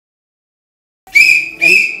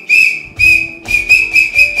Hey,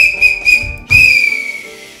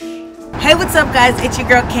 what's up guys? It's your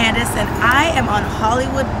girl Candace and I am on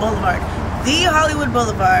Hollywood Boulevard. The Hollywood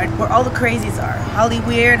Boulevard where all the crazies are.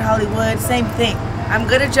 Hollyweird, Hollywood, same thing. I'm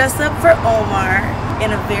gonna dress up for Omar in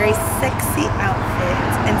a very sexy outfit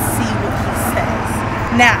and see what he says.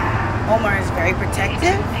 Now, Omar is very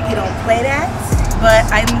protective. He don't play that. But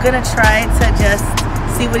I'm gonna try to just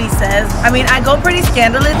see what he says. I mean, I go pretty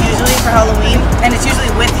scandalous usually for Halloween, and it's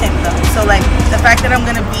usually with him though. So like the fact that I'm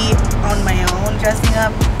gonna be on my own dressing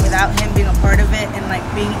up without him being a part of it and like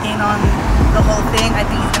being in on the whole thing, I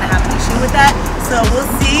think he's gonna have an issue with that. So we'll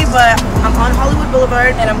see, but I'm on Hollywood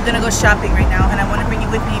Boulevard and I'm gonna go shopping right now, and I wanna bring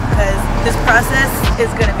you with me because this process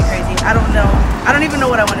is gonna be crazy. I don't know. I don't even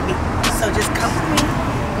know what I wanna be. So just come with me.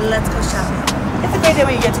 Let's go shopping. It's a great day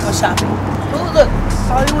when you get to go shopping. Oh look,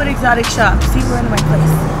 Hollywood Exotic Shop. See, we're in my place.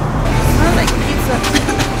 It smells like pizza.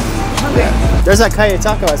 Okay. There's that Calle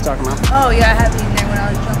Taco I was talking about. Oh yeah, I have eaten there when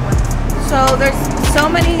I was drunk once. So there's so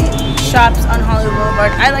many shops on Hollywood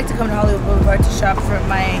Boulevard. I like to come to Hollywood Boulevard to shop for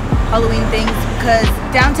my Halloween things because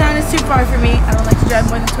downtown is too far for me. I don't like to drive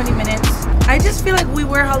more than 20 minutes. I just feel like we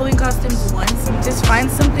wear Halloween costumes once. Just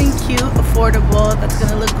find something cute, affordable, that's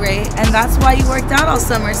gonna look great. And that's why you worked out all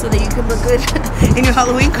summer, so that you could look good in your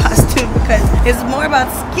Halloween costume, because it's more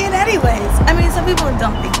about skin anyways. I mean, some people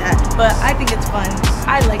don't think that, but I think it's fun.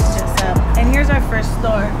 I like to dress up. And here's our first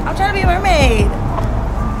store. I'm trying to be a mermaid.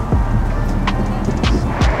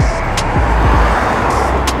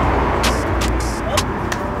 Oh,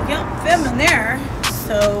 yep, filming there.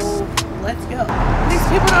 So let's go. These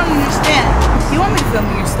people don't understand. You want me to film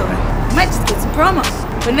in your store? I might just get some promos.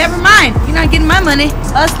 But never mind. You're not getting my money.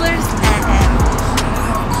 Hustlers.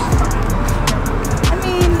 I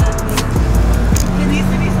mean, it needs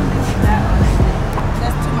to be something like that.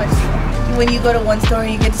 That's too much. When you go to one store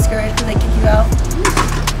and you get discouraged and they kick you out.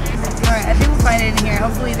 Alright, I think we'll find it in here.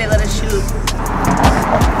 Hopefully they let us shoot.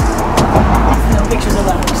 No pictures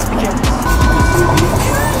allowed. Just be careful.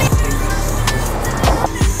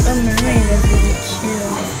 A mermaid is really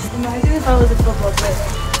cute. Imagine if I was a football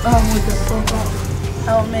player. With a football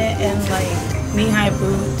helmet and like knee-high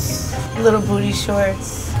boots, little booty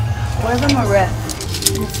shorts. What if I'm a ref?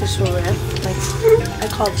 An official ref? Like, I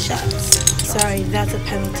call the shots. Sorry, that's a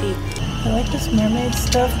penalty. I like this mermaid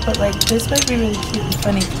stuff, but like this might be really cute and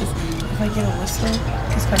funny because if I get a whistle,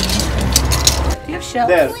 it's gonna be good. Do you have shells?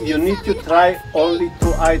 There, you need to try only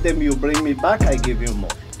 2 items. You bring me back, I give you more.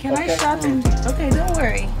 Can I shop in? Okay, don't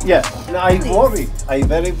worry. Yeah, I worry. I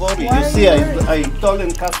very worry. Why you see, are you I told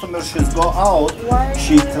the customer she's go out. Why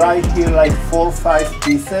She tried here like 4 or 5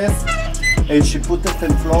 pieces, and she put it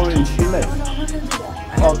on floor and she left. No, I'm not gonna do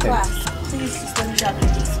that. I have class. Please just let me shop in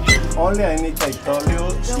peace. Only I need. I told you.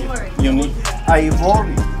 Don't worry. You need. I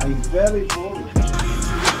worry. I very worry.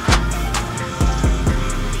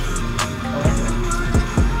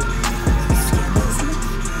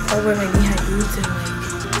 I wear my knee-high boots and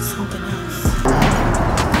like something else.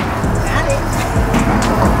 Got it.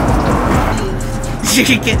 You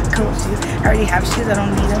could get cool shoes. I already have shoes. I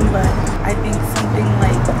don't need them, but I think something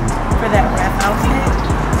like for that ref outfit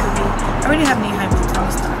could be. I already have knee-high boots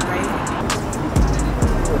on stock, right?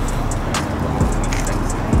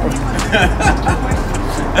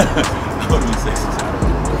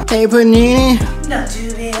 Hey, Panini. Not to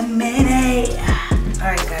be a minute.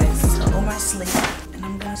 Alright guys, so Omar's asleep. And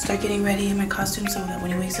I'm gonna start getting ready in my costume so that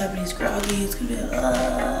when he wakes up and he's groggy, it's gonna be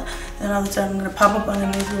and all the time I'm gonna pop up on him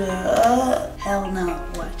and he's gonna be hell no,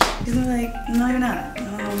 watch. He's gonna be like, no you're not. I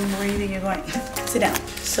don't know where you think you're going. Sit down.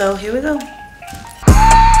 So here we go.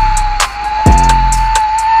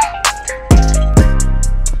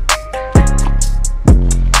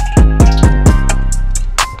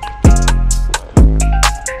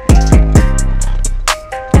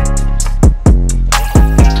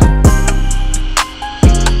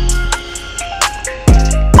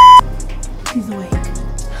 He's awake.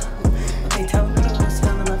 Okay, tell him to go sit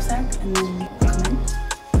on the left side and then come in.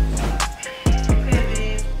 Okay,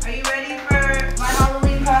 babe. Are you ready for my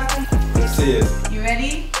Halloween costume? Let's see it. You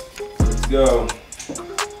ready? Let's go.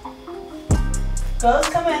 Girls,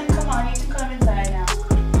 come in. Come on, you can come inside now.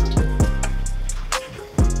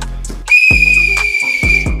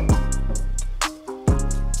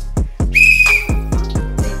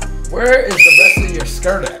 Where is the rest of your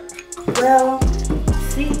skirt at? Well,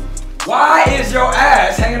 see? Why is your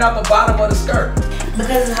ass hanging out the bottom of the skirt?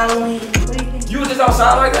 Because it's Halloween. What do you think? You was just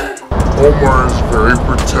outside like that? Omar is very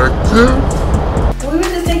protective. We were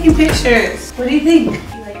just taking pictures. What do you think?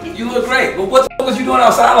 You like it? You look great, but what the fuck was you doing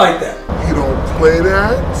outside like that? You don't play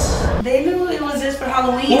that? They knew it was just for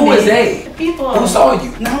Halloween. Who was they? The people. Who saw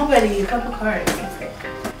you? Nobody. A couple cards. That's it.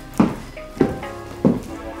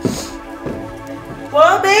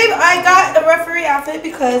 Well, babe, I got a referee outfit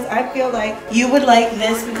because I feel like you would like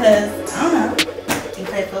this because, I don't know, you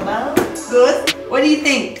play football? Good? What do you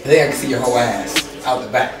think? I think I can see your whole ass out the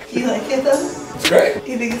back. You like it though? It's great.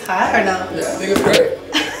 You think it's hot or no? Yeah, I think it's great.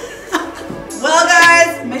 Well,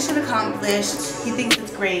 guys, mission accomplished. He thinks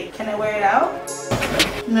it's great. Can I wear it out?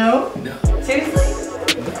 No? No. Seriously?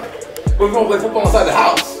 We're gonna play football inside the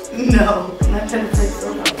house. No, I'm not trying to play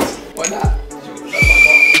football. Why not?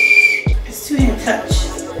 It's too in touch.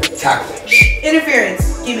 Tackle.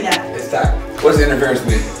 Interference. Give me that. It's tackle. What does interference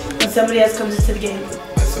mean? When somebody else comes into the game.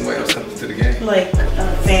 When somebody else comes into the game. Like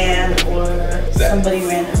a fan or somebody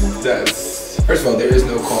random. That's, first of all, there is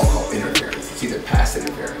no call called interference. It's either pass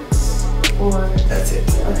interference. Or. That's it.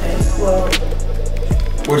 Okay, well.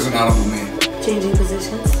 What does an audible mean? Changing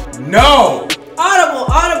positions. No! Audible,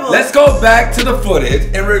 audible. Let's go back to the footage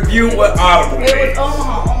and review what audible means. It was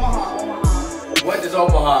Omaha. What does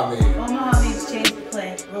Omaha mean? Omaha means change the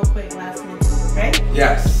play real quick, last minute, right?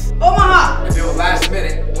 Yes. Omaha! If it was last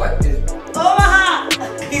minute, what is Omaha!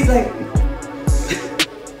 He's like,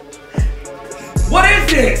 what is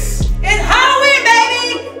this? it's Halloween,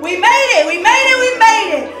 baby! We made it! We made it! We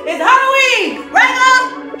made it! It's Halloween! Right up!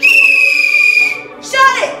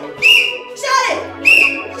 Shut it! Shut it!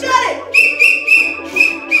 Shut it!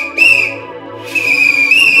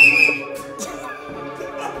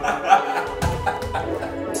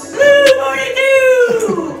 Blue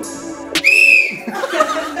 42!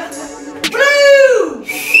 Blue!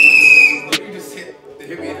 You just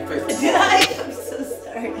hit me in the face. Did I? I'm so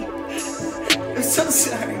sorry. I'm so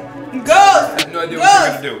sorry. Ghost! I have no idea what you're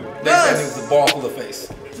gonna do. Next time it was a ball full of face.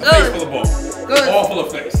 A face full of ball. Good. Ball full of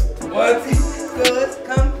face. What? Good.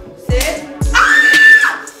 Come, sit. Ah!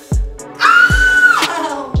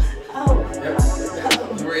 Ah! Ow! Yep.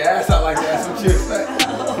 You wear your ass out like that. That's what you expect.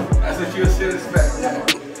 That's what you should expect. No.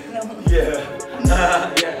 Yeah.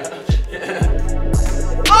 Yeah.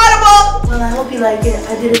 Audible! Well, I hope you like it.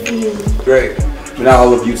 I did it for you. Great. But now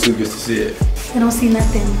all of YouTube gets to see it. They don't see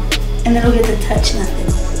nothing. And they don't get to touch nothing.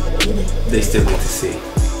 Either. They still get to see.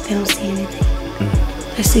 They don't see anything.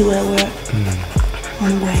 They see what I wear on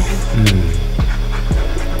the way.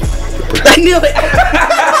 I knew it.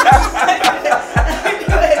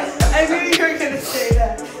 I knew you were going to say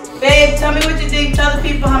that. Babe, tell me what you think. Tell the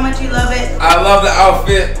people how much you love it. I love the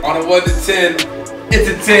outfit on a 1 to 10. It's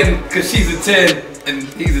a 10 because she's a 10 and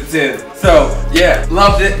he's a 10. So, yeah,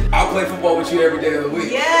 loved it. I'll play football with you every day of the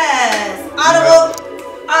week. Yes. Audible.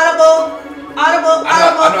 Audible. Audible. I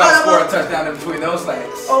know how to score a Audible. touchdown in between those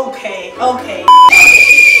legs. Okay. Okay.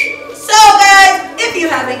 So, guys, if you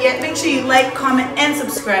haven't yet, make sure you like, comment, and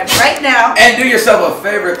subscribe right now. And do yourself a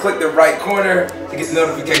favor, click the right corner to get the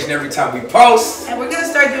notification every time we post. And we're going to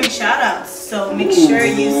start doing shout-outs, so make sure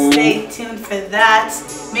you stay tuned for that.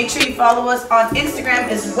 Make sure you follow us on Instagram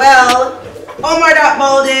as well.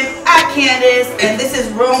 Omar.Bolden, @Candace, and this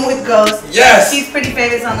is Room with Ghost. Yes! She's pretty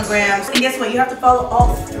famous on the grams. And guess what? You have to follow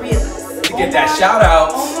all 3 of us. To get that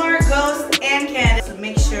shout-out. Omar, Ghost, and Candace. So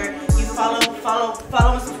make sure you follow,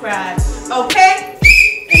 and subscribe. Okay?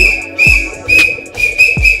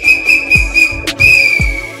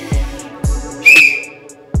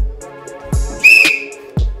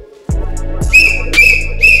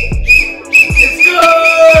 It's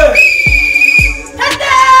good!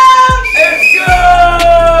 Touchdown! It's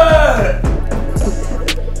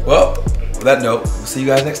good! Well, on that note, we'll see you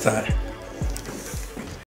guys next time.